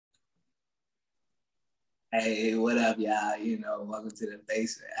Hey, what up, y'all? Welcome to the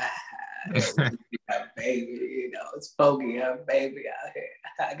basement. Baby, it's Pokey, baby out here.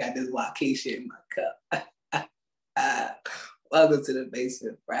 I got this Waukesha in my cup. Welcome to the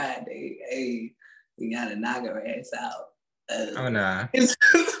basement Friday. Hey, we gotta knock her ass out. Oh, nah.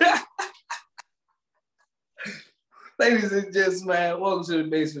 Ladies and gentlemen, welcome to the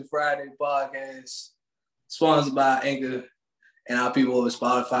Basement Friday podcast, sponsored by Anchor and our people over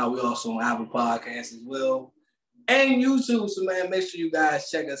Spotify. We also on Apple Podcasts as well, and YouTube. So, man, make sure you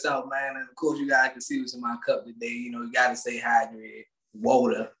guys check us out, man. And of course, you guys can see what's in my cup today. You gotta stay hydrated.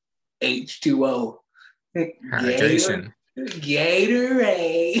 Water, H2O, Hydration.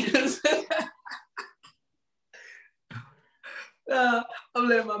 Gatorade. I'm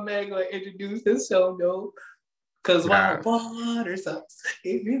letting my man go introduce himself, though. Because water sucks.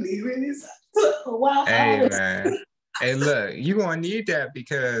 It really, really sucks. Hey, man. Hey, look, you're going to need that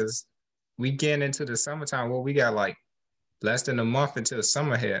because we getting into the summertime. Well, we got like less than a month until the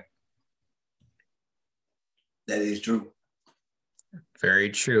summer hit. That is true. Very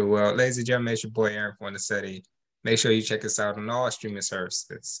true. Well, ladies and gentlemen, it's your boy Aaron Fornacetti. Make sure you check us out on all streaming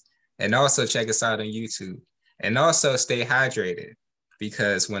services. And also check us out on YouTube. And also stay hydrated.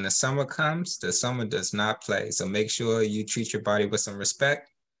 Because when the summer comes, the summer does not play. So make sure you treat your body with some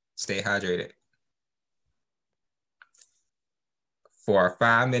respect. Stay hydrated. For our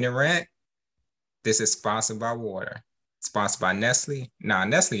 5-minute rant, this is sponsored by water. Sponsored by Nestle. Nah,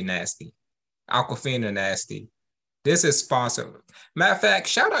 Nestle nasty. Aquafina nasty. This is sponsored. Matter of fact,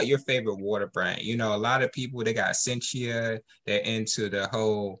 shout out your favorite water brand. A lot of people, they got Sentia. They're into the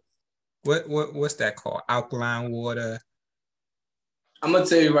whole, what's that called? Alkaline water. I'm going to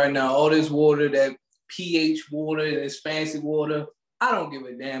tell you right now, all this water, that pH water, this fancy water, I don't give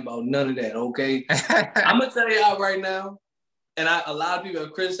a damn about none of that, okay? I'm going to tell y'all right now, and a lot of people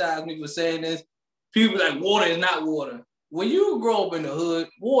have criticized me for saying this. People be like, water is not water. When you grow up in the hood,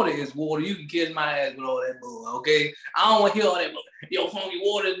 water is water. You can kiss my ass with all that bull, okay? I don't want to hear all that bull. Yo, funky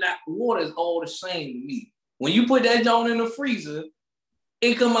water is not, water is all the same to me. When you put that joint in the freezer,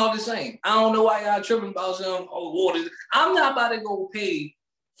 it come out the same. I don't know why y'all tripping about some water. I'm not about to go pay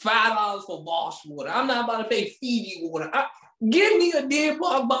 $5 for Bosch water. I'm not about to pay Fiji water. Give me a Deer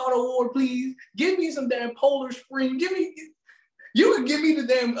Park bottle of water, please. Give me some damn Polar Spring. You can give me the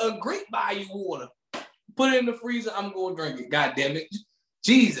damn Great Bayou water. Put it in the freezer. I'm going to drink it. God damn it.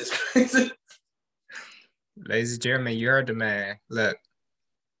 Jesus Christ. Ladies and gentlemen, you heard the man. Look,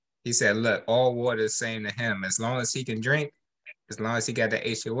 he said, look, all water is the same to him. As long as he can drink, as long as he got the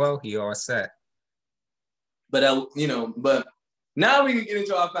H2O, he all set. But now we can get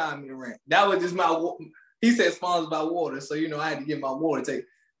into our 5-minute rant. That was just he said sponsored by water. So, I had to get my water take.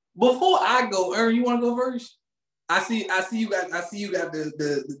 Before I go, Aaron, you want to go first? I see you got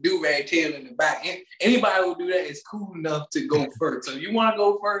the do-rag tail in the back. And anybody who do that is cool enough to go first. So you want to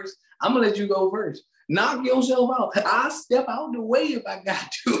go first? I'm going to let you go first. Knock yourself out. I'll step out the way if I got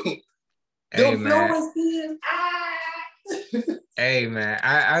to. Hey, man. Hey, man,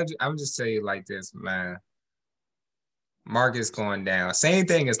 I'm just saying you like this, man. Market's going down. Same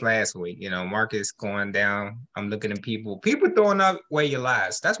thing as last week. Market's going down. I'm looking at people throwing away your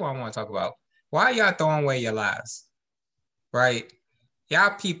lives. That's what I want to talk about. Why are y'all throwing away your lives? Right?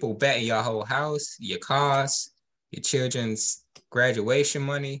 Y'all people betting your whole house, your cars, your children's graduation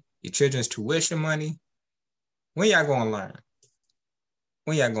money, your children's tuition money. When y'all going to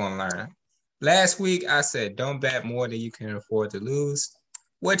learn? Last week, I said, don't bet more than you can afford to lose.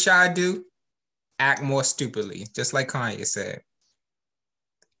 What y'all do? Act more stupidly, just like Kanye said.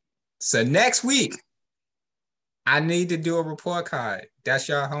 So next week, I need to do a report card. That's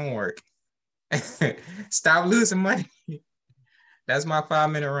your homework. Stop losing money. That's my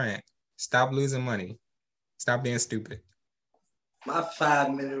 5-minute rant. Stop losing money. Stop being stupid. My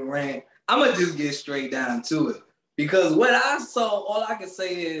 5-minute rant, I'm going to just get straight down to it. Because what I saw, all I can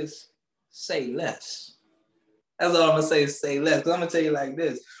say is say less. That's all I'm going to say is say less. Because I'm going to tell you like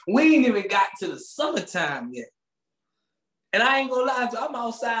this. We ain't even got to the summertime yet. And I ain't going to lie to you. I'm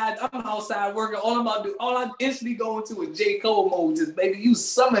outside working. All I instantly go into is J. Cole mode. Just, baby, you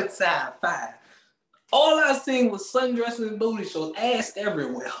summertime fine. All I seen was sundresses and booty shorts. Ass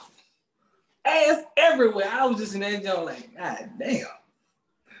everywhere. Ass everywhere. I was just in that joint like, God damn.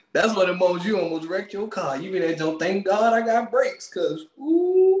 That's what the moment you almost wrecked your car. You be that joint, thank God I got brakes. Because,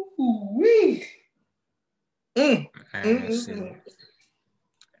 ooh-wee. Hey,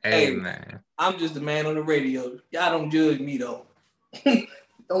 man. I'm just the man on the radio. Y'all don't judge me, though.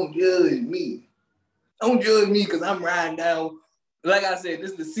 Don't judge me. Don't judge me because I'm riding down. Like I said,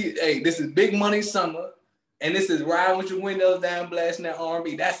 this is big money summer. And this is riding with your windows down, blasting that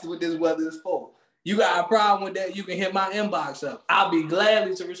R&B. That's what this weather is for. You got a problem with that, you can hit my inbox up. I'll be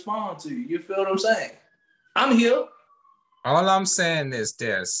gladly to respond to you. You feel what I'm saying? I'm here. All I'm saying is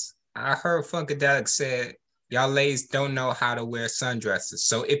this. I heard Funkadelic said y'all ladies don't know how to wear sundresses.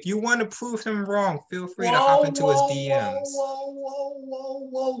 So if you want to prove him wrong, feel free to hop into his DMs.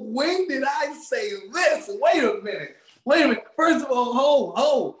 Whoa. When did I say this? Wait a minute. First of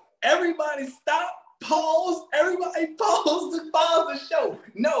all, everybody stop, pause, everybody pause the show.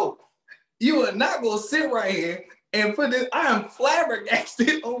 No, you are not going to sit right here and put this. I am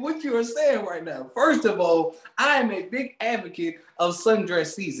flabbergasted on what you are saying right now. First of all, I am a big advocate of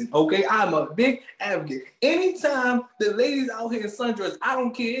sundress season, okay? I'm a big advocate. Anytime the ladies out here in sundress, I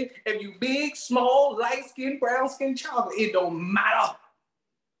don't care if you big, small, light skin, brown skin, chocolate, it don't matter.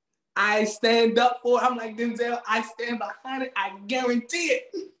 I stand up for it. I'm like Denzel, I stand behind it. I guarantee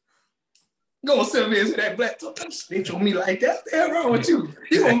it. Gonna sit me into that black talk. Don't snitch on me like that. What the hell wrong with you?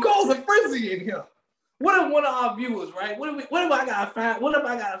 You gonna cause a frenzy in here. What if one of our viewers, right? What if I got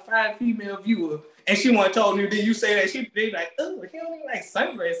a fine female viewer and she want to talk to you? Then you say that they like, oh, he don't even like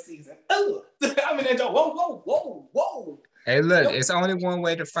sundress season. Oh, I mean, whoa. Hey, look, it's only one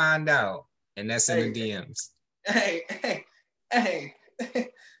way to find out, and that's in the DMs. Hey.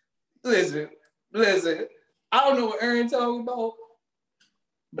 Listen. I don't know what Aaron talking about,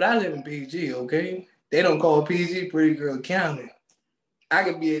 but I live in PG, okay? They don't call PG Pretty Girl County. I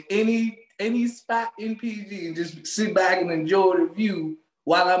could be at any spot in PG and just sit back and enjoy the view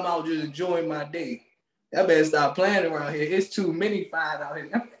while I'm out just enjoying my day. I better stop playing around here. It's too many fine out here.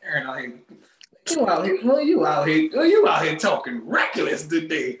 I'm Aaron out here. You out here talking reckless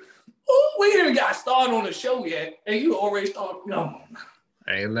today. Oh, we ain't even got started on the show yet, and you already started. No.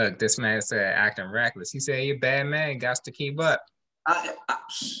 Hey, look, this man said acting reckless. He said you're a bad man, got to keep up. I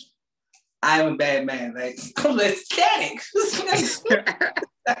am a bad man, man. I'm ecstatic.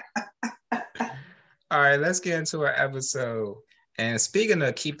 All right, let's get into our episode. And speaking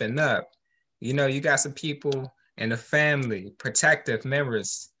of keeping up, you know, you got some people in the family, protective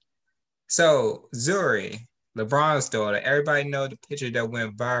members. So Zuri, LeBron's daughter, everybody know the picture that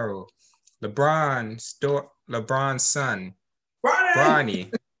went viral. LeBron's son,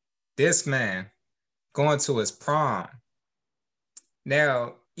 Bronny, this man, going to his prom.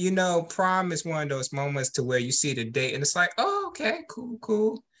 Now, you know, prom is one of those moments to where you see the date and it's like, oh, okay,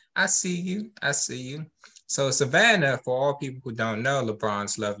 cool. I see you. So Savannah, for all people who don't know,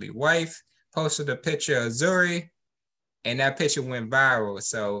 LeBron's lovely wife, posted a picture of Zuri, and that picture went viral.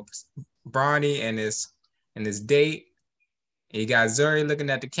 So Bronny and his date, and you got Zuri looking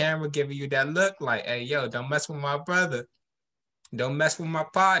at the camera, giving you that look like, hey, yo, don't mess with my brother. Don't mess with my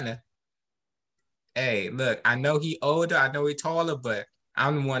partner. Hey, look, I know he older, I know he taller, but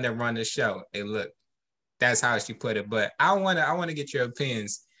I'm the one that run the show. Hey, look, that's how she put it. But I wanna get your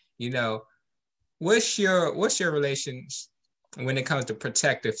opinions. You know, what's your relation when it comes to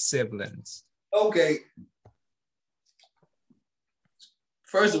protective siblings? Okay.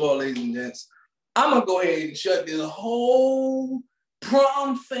 First of all, ladies and gents, I'm gonna go ahead and shut this whole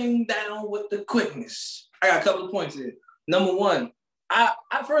prom thing down with the quickness. I got a couple of points here. Number one, I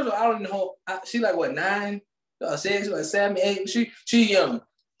first of all, I don't know. She like what, 9, 6, like 7, 8. She young.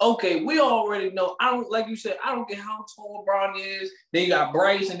 Okay, we already know. I don't, like you said, I don't care how tall Bronny is. Then you got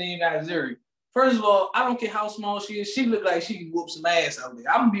Bryce and then you got Zuri. First of all, I don't care how small she is. She look like she can whoop some ass out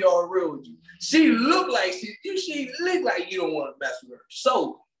there. I'm gonna be all real with you. She look like she look like you don't want to mess with her.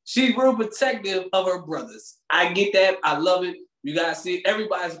 So she's real protective of her brothers. I get that. I love it. You gotta see,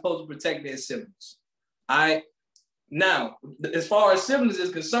 everybody's supposed to protect their siblings. All right. Now, as far as siblings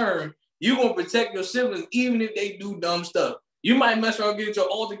is concerned, you're gonna protect your siblings even if they do dumb stuff. You might mess around, get into an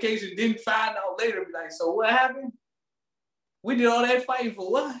altercation, then find out later, be like, so what happened? We did all that fighting for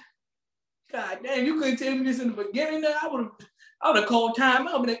what? God damn, you couldn't tell me this in the beginning. I would have called time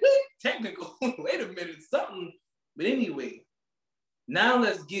out, but like, technical. Wait a minute, something. But anyway, now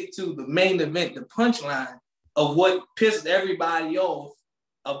let's get to the main event, the punchline of what pissed everybody off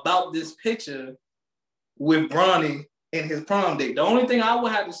about this picture with Bronny and his prom date. The only thing I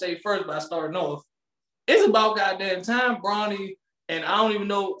would have to say first by starting off, it's about goddamn time Bronny, and I don't even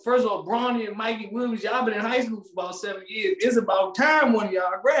know, first of all, Bronny and Mikey Williams, y'all been in high school for about 7 years. It's about time one of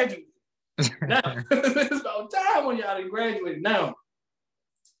y'all graduated. Now, it's about time when y'all graduated. Now,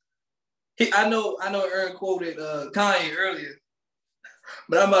 I know Aaron quoted Kanye earlier,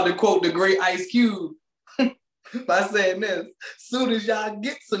 but I'm about to quote the great Ice Cube by saying this: soon as y'all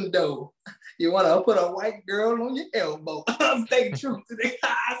get some dough, you want to put a white girl on your elbow. I stay true to the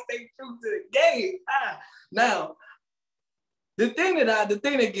game. Now, the thing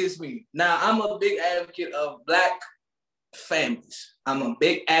that gets me, now I'm a big advocate of Black families. I'm a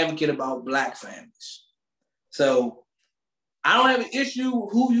big advocate about Black families. So I don't have an issue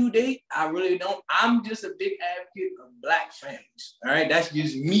with who you date. I really don't. I'm just a big advocate of Black families. All right, that's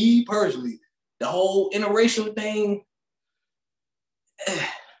just me personally. The whole interracial thing,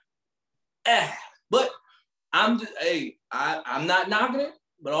 but I'm just, I'm not knocking it,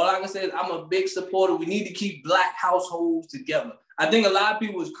 but all I can say is I'm a big supporter. We need to keep Black households together. I think a lot of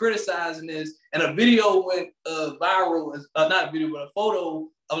people was criticizing this, and a video went viral, not a video, but a photo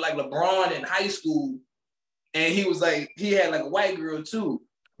of like LeBron in high school, and he was like, he had like a white girl too.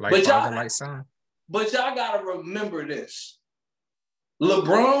 Like but father, like son. But y'all gotta remember this.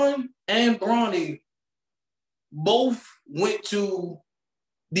 LeBron and Bronny both went to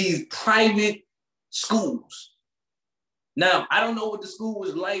these private schools. Now, I don't know what the school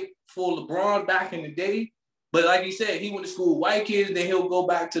was like for LeBron back in the day, but like he said, he went to school with white kids, then he'll go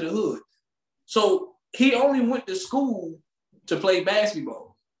back to the hood. So he only went to school to play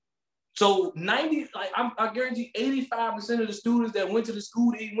basketball. So I guarantee 85% of the students that went to the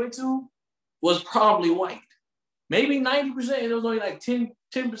school that he went to was probably white. Maybe 90%, there was only like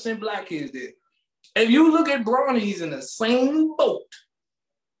 10% Black kids there. If you look at Bronny, he's in the same boat.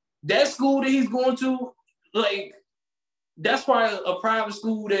 That school that he's going to, like, that's probably a private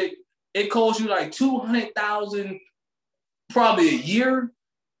school that it costs you like $200,000 probably a year.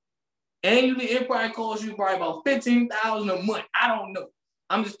 Annually, it probably costs you probably about $15,000 a month. I don't know.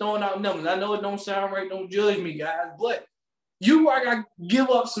 I'm just throwing out numbers. I know it don't sound right. Don't judge me, guys. But you probably got to give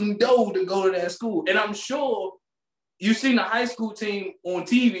up some dough to go to that school. And I'm sure you've seen the high school team on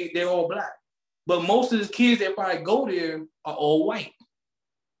TV, they're all Black. But most of the kids that probably go there are all white.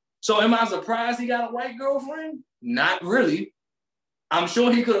 So am I surprised he got a white girlfriend? Not really. I'm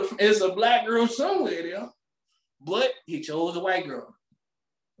sure he could have, it's a Black girl somewhere there, but he chose a white girl.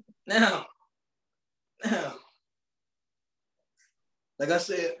 Now, like I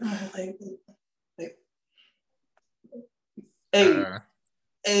said,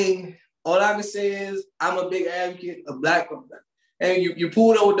 all I can say is I'm a big advocate of Black. And you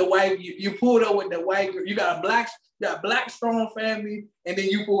pulled up with the white, you pulled up with the white girl. You got a Black strong family, and then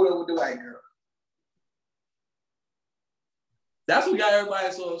you pulled up with the white girl. That's what got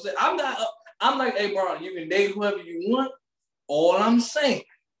everybody so upset. I'm like, hey, bro, you can date whoever you want. All I'm saying.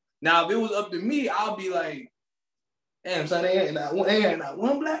 Now, if it was up to me, I'll be like, damn, son, ain't not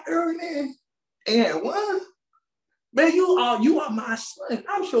one Black girl in there. Ain't one. Man, you are my son.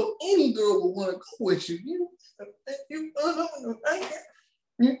 I'm sure any girl would want to go with you. You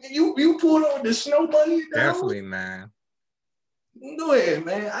pulled on the snow bunny. Definitely, man. Go ahead,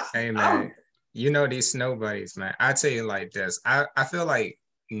 man. Hey, man. You know these snow bunnies, man. I tell you like this. I feel like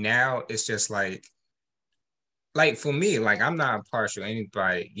now it's just like for me, like I'm not partial to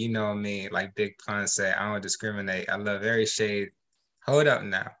anybody. You know what I mean? Like Big Pun said, I don't discriminate. I love every shade. Hold up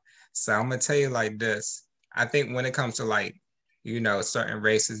now. So I'm gonna tell you like this. I think when it comes to like, you know, certain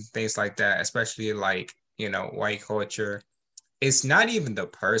races, things like that, especially like, you know, white culture, it's not even the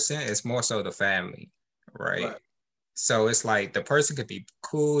person, it's more so the family, right? So it's like the person could be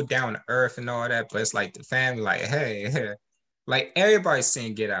cool, down to earth and all that, but it's like the family, like, hey, like everybody's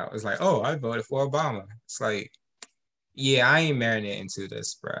saying Get Out. It's like, oh, I voted for Obama. It's like, yeah, I ain't marrying into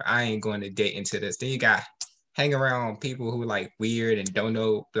this, bro. I ain't going to date into this. Then you got hang around people who like weird and don't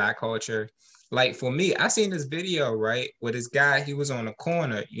know Black culture. Like for me, I seen this video, right, with this guy, he was on a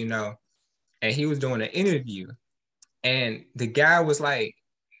corner, you know, and he was doing an interview. And the guy was like,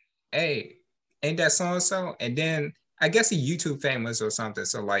 hey, ain't that so-and-so? And then I guess he YouTube famous or something.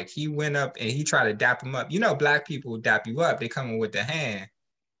 So like he went up and he tried to dap him up. You know, Black people dap you up. They come in with the hand.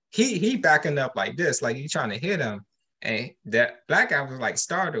 He backing up like this, like he trying to hit him. And that Black guy was like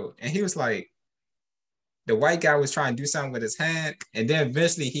startled. And he was like, the white guy was trying to do something with his hand. And then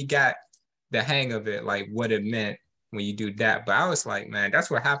eventually he got the hang of it, like what it meant when you do that. But I was like, man, that's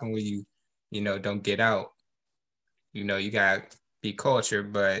what happened when you know, don't get out. You know, you got to be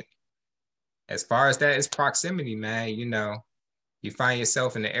cultured. But as far as that, it's proximity, man. You know, you find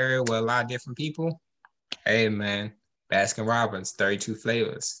yourself in the area with a lot of different people. Hey, man, Baskin Robbins, 32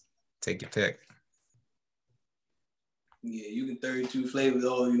 flavors. Take your pick. Yeah, you can 32 flavors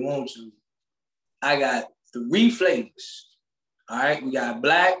all you want to. I got 3 flavors. All right, we got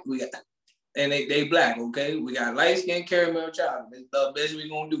Black, and they Black, okay? We got light skin, caramel, chocolate. That's the best we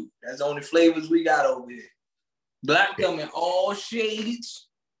gonna do. That's the only flavors we got over here. Black come in all shades.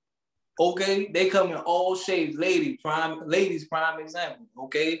 Okay, they come in all shades. Ladies prime example.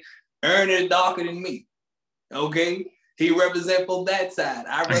 Okay, Ern is darker than me. Okay, He represent for that side.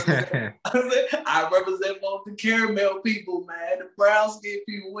 I represent for the caramel people, man. The brown skin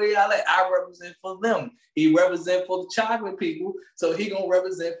people, I represent for them. He represent for the chocolate people, so he gonna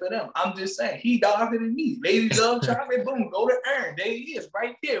represent for them. I'm just saying, he darker than me. Ladies love chocolate, boom, go to Aaron. There he is,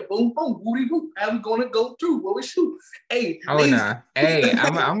 right there. Boom, boom, booty boom. How we gonna go through? What we shoot? Hey, oh nah. Hey,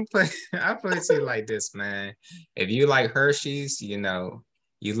 I'm put it to you like this, man. If you like Hershey's, you know,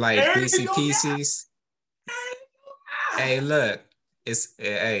 you like Reese's Pieces. Hey, look,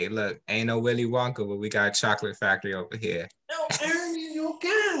 ain't no Willy Wonka, but we got a chocolate factory over here. No, Aaron is your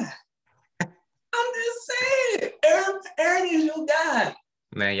guy. I'm just saying, Aaron is your guy.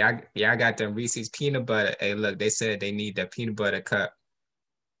 Man, y'all got them Reese's peanut butter. Hey, look, they said they need the peanut butter cup.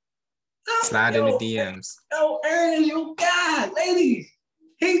 Slide in the DMs. Oh, Aaron is your guy, ladies.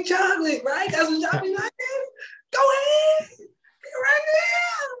 He chocolate, right? That's what chocolate like this. Go ahead, right now.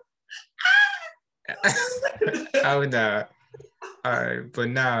 Oh no. All right, but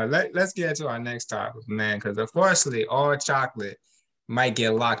now let's get to our next topic, man, because unfortunately all chocolate might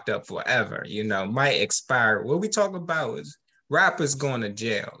get locked up forever, you know, might expire. What we talk about is rappers going to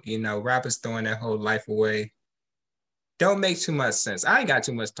jail, you know, rappers throwing their whole life away. Don't make too much sense. I ain't got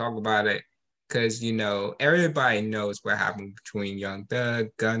too much to talk about it because, you know, everybody knows what happened between Young Thug,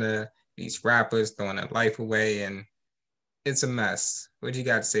 Gunna, these rappers throwing their life away, and it's a mess. What you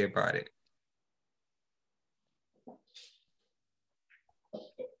got to say about it?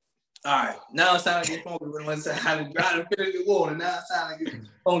 All right, now it's time to get funky one time. I'm trying to finish the water. Now it's time to get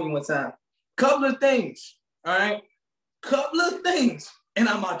funky one time. Couple of things, all right? Couple of things. And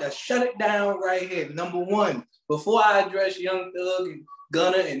I'm about to shut it down right here. Number one, before I address Young Thug and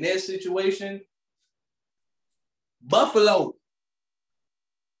Gunna and their situation, Buffalo.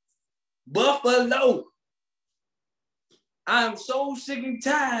 I'm so sick and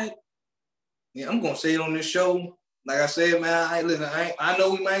tired. Yeah, I'm going to say it on this show. Like I said, man, I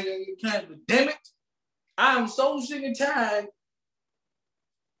know we might get canceled, but damn it, I'm so sick and tired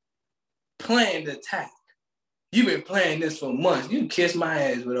playing the attack. You've been playing this for months. You kiss my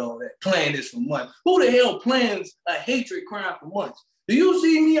ass with all that, playing this for months. Who the hell plans a hatred crime for months? Do you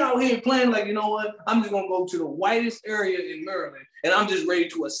see me out here playing like, you know what? I'm just going to go to the whitest area in Maryland, and I'm just ready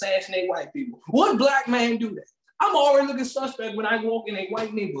to assassinate white people. What black man do that? I'm already looking suspect when I walk in a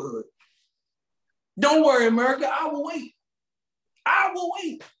white neighborhood. Don't worry, America. I will wait.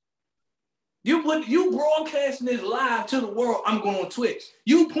 You broadcasting this live to the world. I'm going on Twitch.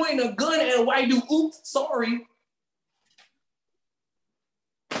 You pointing a gun at a white dude. Oops, sorry.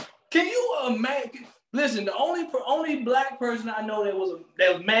 Can you imagine? Listen, the only black person I know that was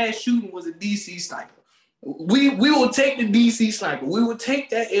mass shooting was a DC sniper. We will take the DC sniper. We will take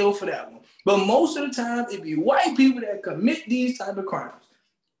that L for that one. But most of the time, it be white people that commit these type of crimes.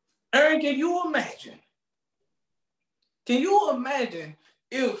 Aaron, can you imagine?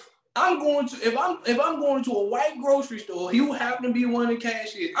 If I'm going to a white grocery store, you happen to be one of the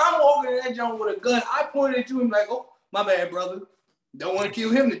cashiers. I'm walking in that joint with a gun. I pointed at you and like, oh, my bad, brother. Don't want to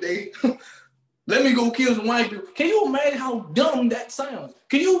kill him today. Let me go kill some white people. Can you imagine how dumb that sounds?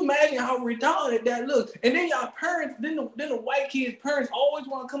 Can you imagine how retarded that looks? And then y'all parents, then the white kids' parents always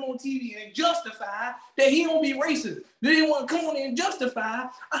want to come on TV and justify that he don't be racist. They want to come on and justify,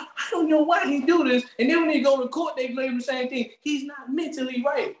 I don't know why he do this. And then when they go to court, they blame the same thing. He's not mentally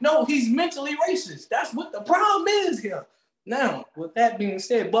right. No, he's mentally racist. That's what the problem is here. Now, with that being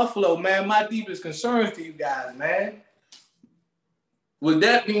said, Buffalo, man, my deepest concerns to you guys, man. With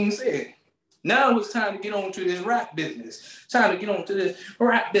that being said, now it's time to get on to this rap business. Time to get on to this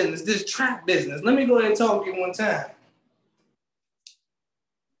rap business, this trap business. Let me go ahead and talk to you one time.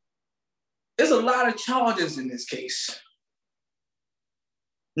 There's a lot of charges in this case.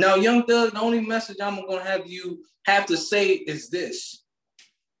 Now, Young Thug, the only message I'm going to have you have to say is this.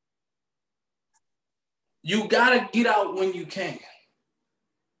 You got to get out when you can.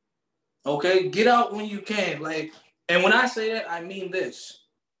 Okay? Get out when you can. And when I say that, I mean this.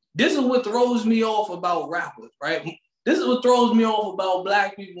 This is what throws me off about rappers, right? This is what throws me off about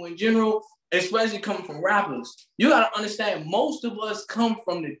black people in general, especially coming from rappers. You got to understand, most of us come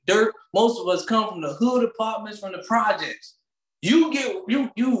from the dirt. Most of us come from the hood apartments, from the projects. You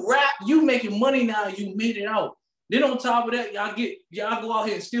rap, you making money now, you made it out. Then on top of that, y'all go out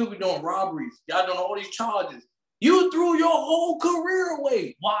here and still be doing robberies. Y'all doing all these charges. You threw your whole career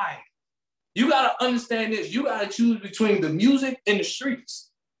away. Why? You got to understand this. You got to choose between the music and the streets.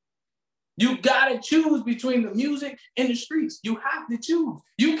 You gotta choose between the music and the streets. You have to choose.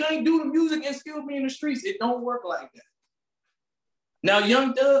 You can't do the music and still be in the streets. It don't work like that. Now,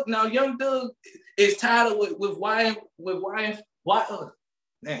 Young Thug is tied with why?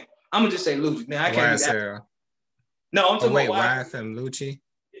 Man, I'm gonna just say Lucy. Man, I can't do that. No, I'm talking about YFM Lucci.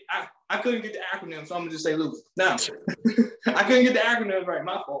 I couldn't get the acronym, so I'm gonna just say Lucci. Now, I couldn't get the acronym right.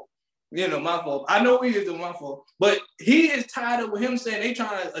 My fault. My fault. I know he is doing my fault, but he is tied up with him saying they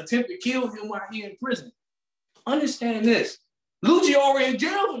trying to attempt to kill him while he in prison. Understand this. Lucci already in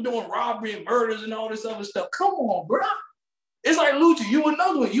jail for doing robbery and murders and all this other stuff. Come on, bro. It's like Lucci, you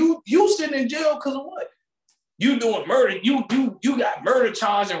another one. You sitting in jail because of what? You doing murder. You got murder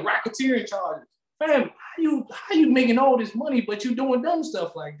charges and racketeering charges. Fam, how you making all this money, but you doing dumb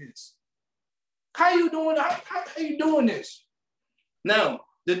stuff like this? How you doing this? Now,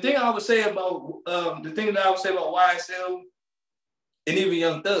 the thing I would say about YSL and even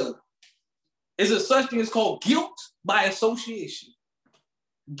Young Thug is a such thing as called guilt by association.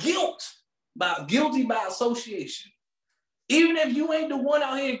 Guilty by association. Even if you ain't the one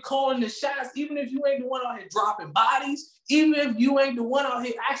out here calling the shots, even if you ain't the one out here dropping bodies, even if you ain't the one out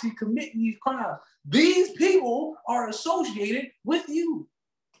here actually committing these crimes, these people are associated with you.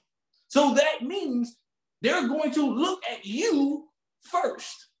 So that means they're going to look at you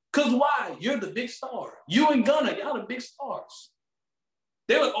first. Because why? You're the big star. You and Gunna, y'all the big stars.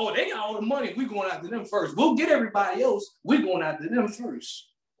 They're like, oh, they got all the money. We're going after them first. We'll get everybody else. We're going after them first.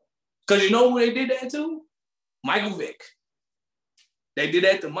 Because you know who they did that to? Michael Vick. They did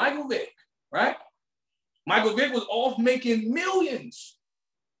that to Michael Vick, right? Michael Vick was off making millions.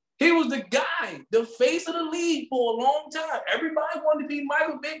 He was the guy, the face of the league for a long time. Everybody wanted to be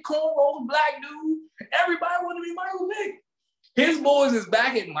Michael Vick, cornrows, black dude. Everybody wanted to be Michael Vick. His boys is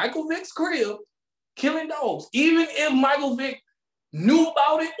back at Michael Vick's crib, killing dogs. Even if Michael Vick knew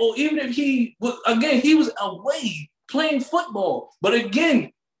about it, or even if he was away playing football. But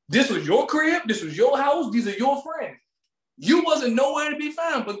again, this was your crib, this was your house, these are your friends. You wasn't nowhere to be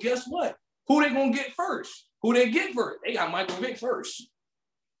found, but guess what? Who they gonna get first? They got Michael Vick first.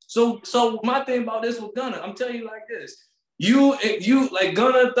 So my thing about this with Gunna, I'm telling you like this. You like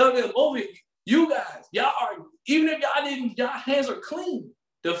Gunna, Thug, over you guys, y'all are, even if y'all hands are clean.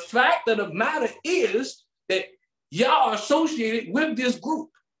 The fact of the matter is that y'all are associated with this group,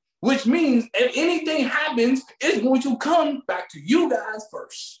 which means if anything happens, it's going to come back to you guys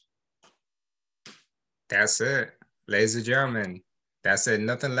first. That's it. Ladies and gentlemen, that's it.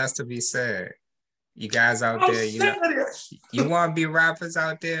 Nothing less to be said. You guys out there, you want to be rappers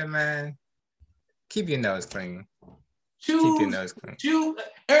out there, man? Keep your nose clean. Keep your nose clean.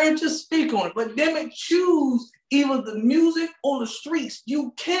 Aaron, just speak on it. But damn it, choose either the music or the streets.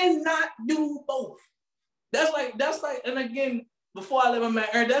 You cannot do both. That's like, and again, before I let my man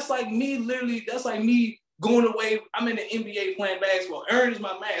Aaron, that's like me going away. I'm in the NBA playing basketball. Aaron is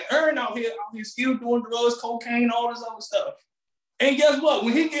my man. Aaron out here still doing drugs, cocaine, all this other stuff. And guess what?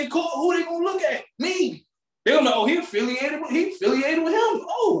 When he get caught, who they gonna look at? Me. They gonna know, he affiliated with him.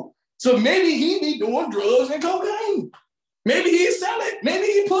 Oh, so maybe he be doing drugs and cocaine. Maybe he sell it. Maybe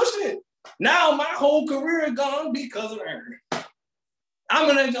he push it. Now my whole career is gone because of Aaron. I'm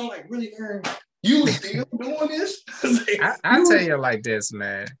gonna go like, really, Aaron? You still doing this? I tell you like this,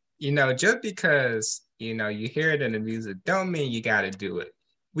 man. Just because you hear it in the music, don't mean you got to do it.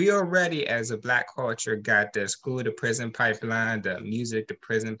 We already, as a Black culture, got the school to prison pipeline, the music to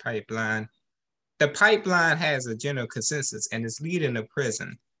prison pipeline. The pipeline has a general consensus, and it's leading to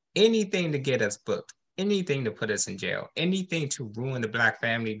prison. Anything to get us booked, anything to put us in jail, anything to ruin the Black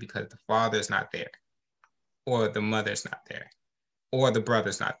family because the father's not there, or the mother's not there, or the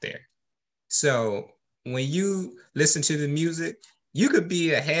brother's not there. So when you listen to the music, you could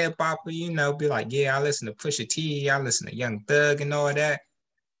be a head bopper, be like, yeah, I listen to Pusha T, I listen to Young Thug and all that.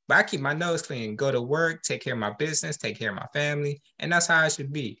 But I keep my nose clean, go to work, take care of my business, take care of my family. And that's how it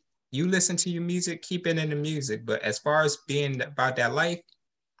should be. You listen to your music, keep it in the music. But as far as being about that life,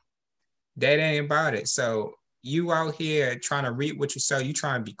 that ain't about it. So you out here trying to reap what you sow, you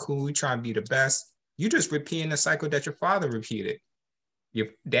trying to be cool, you trying to be the best. You just repeating the cycle that your father repeated. Your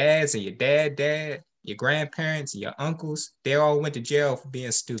dads and your dad, your grandparents, and your uncles, they all went to jail for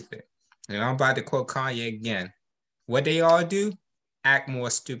being stupid. And I'm about to quote Kanye again. What they all do? Act more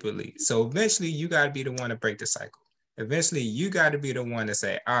stupidly. So eventually you got to be the one to break the cycle. Eventually you got to be the one to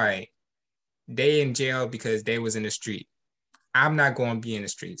say, all right, they in jail because they was in the street. I'm not going to be in the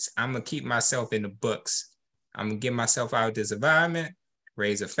streets. I'm going to keep myself in the books. I'm going to get myself out of this environment,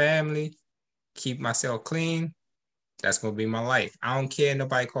 raise a family, keep myself clean. That's going to be my life. I don't care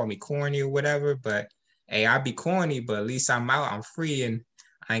nobody call me corny or whatever, but hey, I'll be corny, but at least I'm out, I'm free, and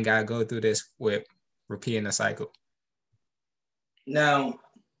I ain't got to go through this with repeating the cycle. Now,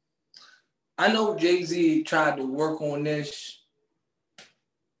 I know Jay-Z tried to work on this,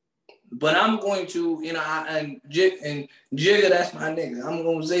 but I'm going to, and Jigga, that's my nigga. I'm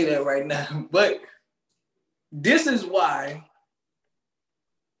going to say that right now. But This is why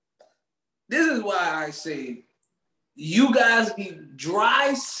I say you guys be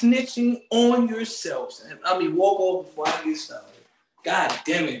dry snitching on yourselves. And I mean, walk over before I get started. God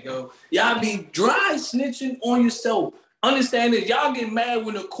damn it, yo. Y'all be dry snitching on yourself. Understand that y'all get mad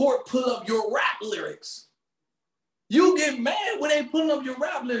when the court pull up your rap lyrics. You get mad when they putting up your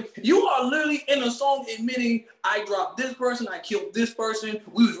rap lyrics. You are literally in a song admitting, I dropped this person, I killed this person,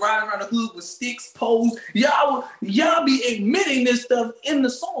 we was riding around the hood with sticks, poles. Y'all be admitting this stuff in the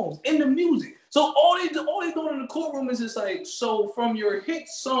songs, in the music. So all they doing in the courtroom is just like, so from your hit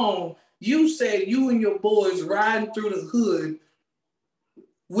song, you said you and your boys riding through the hood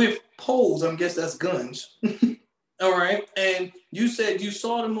with poles. I guess that's guns. All right. And you said you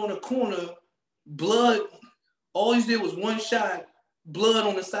saw them on the corner, blood. All you did was one shot, blood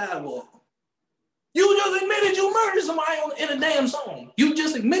on the sidewalk. You just admitted you murdered somebody in a damn song. You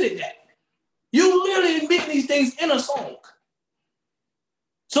just admitted that. You literally admit these things in a song.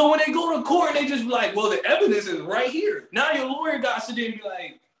 So when they go to court, they just be like, well, the evidence is right here. Now your lawyer got to sit there and be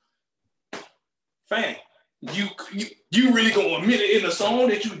like, fam, you really gonna admit it in a song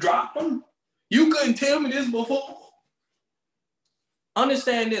that you dropped them? You couldn't tell me this before.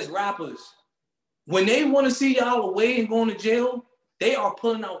 Understand this, rappers. When they want to see y'all away and going to jail, they are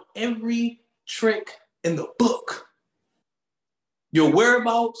pulling out every trick in the book. Your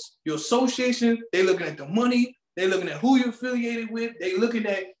whereabouts, your association, they looking at the money, they looking at who you're affiliated with, they looking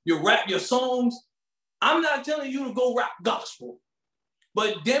at your rap, your songs. I'm not telling you to go rap gospel,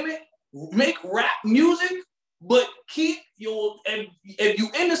 but damn it, make rap music, but keep your, if you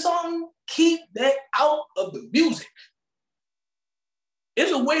into something, keep that out of the music.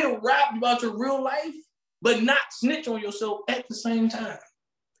 It's a way to rap about your real life, but not snitch on yourself at the same time.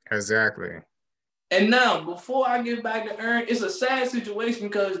 Exactly. And now, before I get back to Ern, it's a sad situation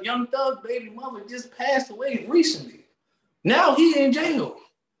because Young Thug's baby mother just passed away recently. Now he in jail.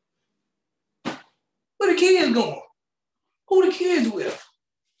 Where the kids going? Who the kids with?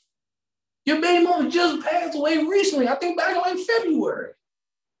 Your baby mother just passed away recently. I think back in like February.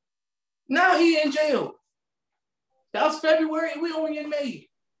 Now he in jail. That was February, we only in May.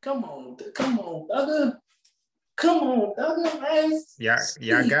 Come on, Thugger. Come on, Thugger, man.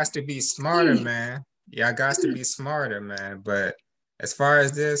 Y'all got to be smarter, man. Y'all got to be smarter, man. But as far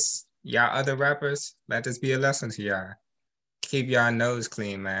as this, y'all other rappers, let this be a lesson to y'all. Keep y'all nose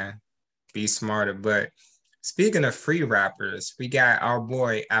clean, man. Be smarter. But speaking of free rappers, we got our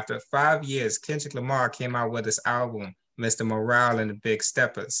boy, after 5 years, Kendrick Lamar came out with his album, Mr. Morale and the Big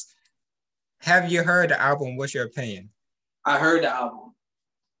Steppers. Have you heard the album? What's your opinion? I heard the album.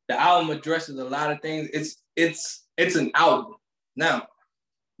 The album addresses a lot of things. It's an album. Now,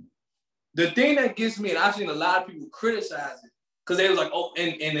 the thing that gets me, and I've seen a lot of people criticize it, because they was like, oh,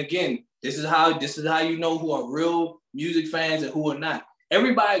 and again, this is how you know who are real music fans and who are not.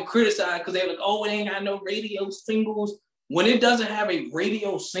 Everybody criticized because they were like, oh, it ain't got no radio singles. When it doesn't have a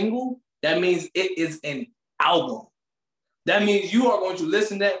radio single, that means it is an album. That means you are going to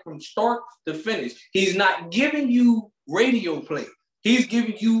listen to that from start to finish. He's not giving you radio play. He's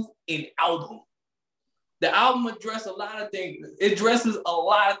giving you an album. The album addresses a lot of things. It addresses a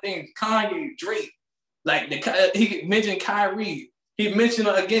lot of things. Kanye, Drake, like he mentioned Kyrie. He mentioned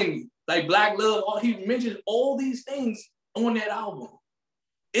again, like Black Love. He mentioned all these things on that album.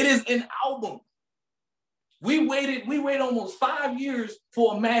 It is an album. We waited almost 5 years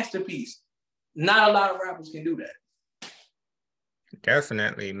for a masterpiece. Not a lot of rappers can do that.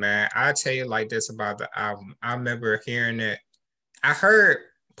 Definitely, man. I'll tell you like this about the album. I remember hearing it. I heard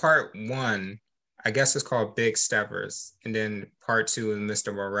part 1, I guess it's called Big Steppers, and then part 2 is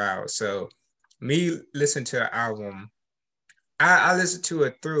Mr. Morale. So me listening to the album, I listened to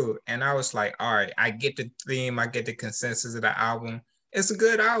it through, and I was like, all right, I get the theme, I get the consensus of the album. It's a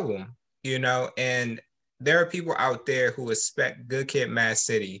good album, you know, and there are people out there who expect Good Kid, Mad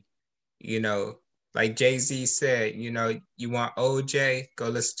City, you know, like Jay-Z said, you know, you want OJ, go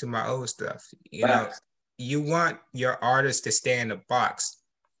listen to my old stuff. You know, you want your artist to stay in the box,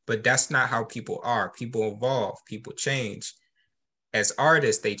 but that's not how people are. People evolve, people change. As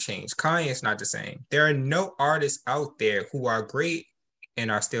artists, they change. Kanye's not the same. There are no artists out there who are great and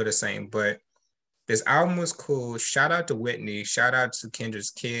are still the same, but this album was cool. Shout out to Whitney. Shout out to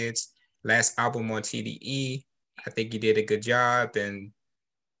Kendrick's Kids. Last album on TDE. I think he did a good job, and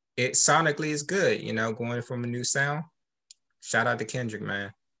it sonically is good, you know, going from a new sound. Shout out to Kendrick,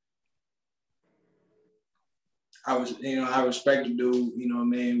 man. I respect the dude, you know what I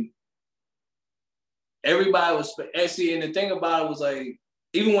mean? Everybody was, see, and the thing about it was like,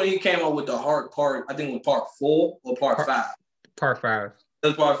 even when he came out with the hard part, I think it was part 4 or part 5. Part 5.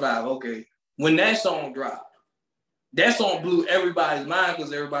 That's part 5, okay. When that song dropped, that song blew everybody's mind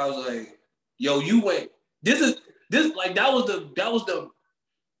because everybody was like, "Yo, you went. This like that was the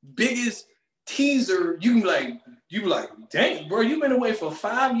biggest teaser." You be like, "Dang, bro, you been away for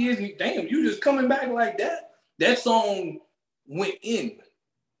 5 years. And damn, you just coming back like that." That song went in.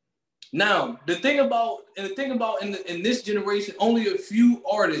 Now the thing about in this generation, only a few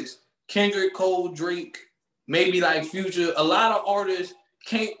artists, Kendrick, Cole, Drake, maybe like Future, a lot of artists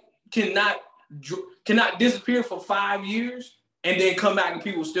cannot disappear for 5 years and then come back and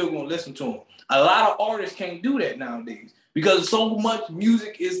people still gonna listen to them. A lot of artists can't do that nowadays because so much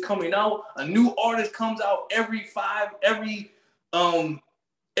music is coming out. A new artist comes out every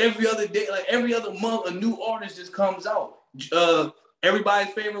other day, like every other month, a new artist just comes out.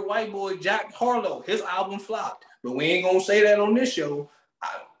 Everybody's favorite white boy, Jack Harlow, his album flopped, but we ain't gonna say that on this show.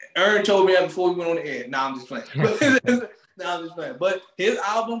 Aaron told me that before we went on the air. Nah, I'm just playing. But his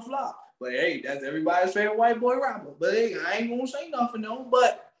album flopped. But hey, that's everybody's favorite white boy rapper. But hey, I ain't gonna say nothing though.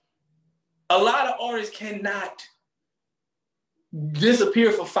 But a lot of artists cannot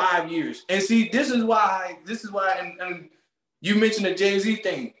disappear for 5 years. And see, this is why, and you mentioned the Jay-Z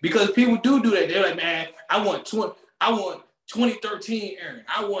thing, because people do that. They're like, man, I want 2013 Aaron.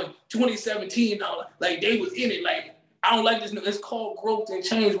 I want 2017. Like they was in it. Like I don't like this. It's called growth and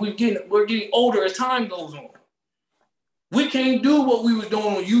change. We're getting older as time goes on. We can't do what we was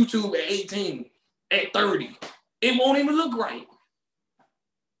doing on YouTube at 18, at 30. It won't even look right.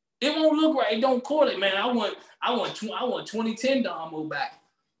 It won't look right. It don't correlate, man. I want 2010 Damo back.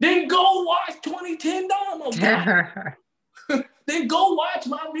 Then go watch 2010 Damo back. Then go watch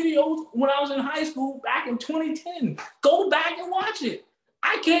my videos when I was in high school back in 2010. Go back and watch it.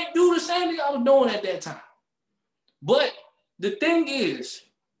 I can't do the same thing I was doing at that time. But the thing is,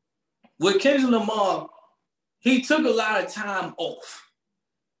 with Kendrick Lamar, he took a lot of time off.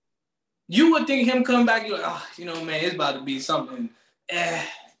 You would think him coming back, you're like, oh, man, it's about to be something.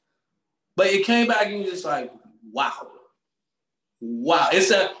 But it came back and you're just like, wow.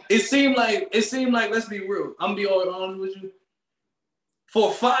 It seemed like, let's be real. I'm gonna be all honest with you.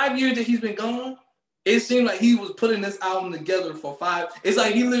 For 5 years that he's been gone, it seemed like he was putting this album together for 5. It's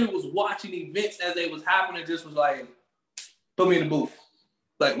like he literally was watching events as they was happening, just was like, put me in the booth.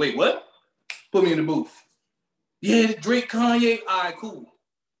 Like, wait, what? Put me in the booth. Yeah, Drake, Kanye, all right, cool.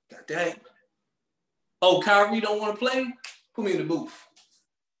 Got that. Oh, Kyrie don't want to play? Put me in the booth.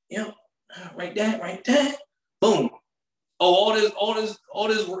 Yep, right there. Boom. Oh, all this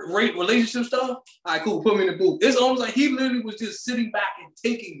relationship stuff? All right, cool, put me in the booth. It's almost like he literally was just sitting back and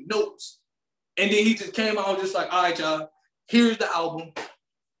taking notes. And then he just came out just like, all right, y'all, here's the album.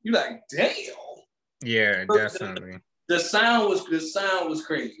 You're like, damn. Yeah, definitely. The sound was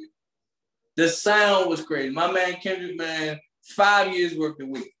crazy. The sound was crazy. My man Kendrick, man, 5 years worth of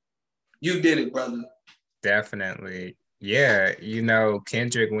week. You did it, brother. Definitely. Yeah,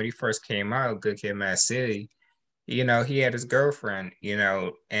 Kendrick, when he first came out, Good Kid, Mad City, he had his girlfriend,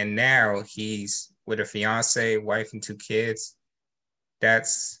 and now he's with a fiance, wife, and 2 kids.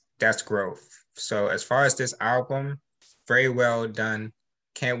 That's growth. So as far as this album, very well done.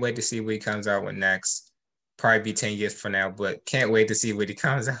 Can't wait to see what he comes out with next. Probably be 10 years from now, but can't wait to see what he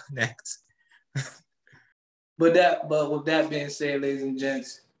comes out next. But with that being said, ladies and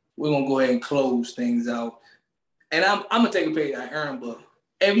gents, we're gonna go ahead and close things out. And I'm gonna take a page out of Aaron, but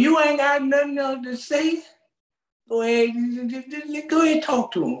if you ain't got nothing else to say, go ahead and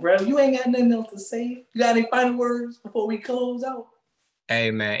talk to him, bro. You ain't got nothing else to say. You got any final words before we close out? Hey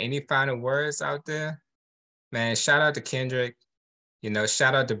man, any final words out there? Man, shout out to Kendrick.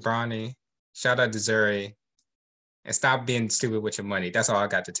 Shout out to Bronny. Shout out to Zuri. And stop being stupid with your money. That's all I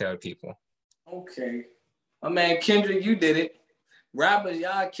got to tell people. Okay. My man Kendrick, you did it. Rappers,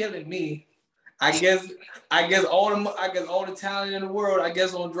 y'all killing me. I guess all the talent in the world. I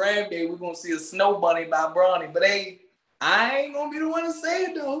guess on draft day we're gonna see a Snow Bunny by Bronny. But hey, I ain't gonna be the one to say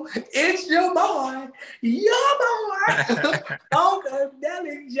it though. It's your boy,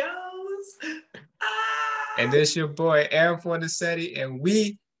 Funkadelic Jones. And this your boy Aaron Fornasetti, and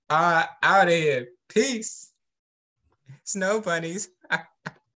we are out of here. Peace. Snow bunnies.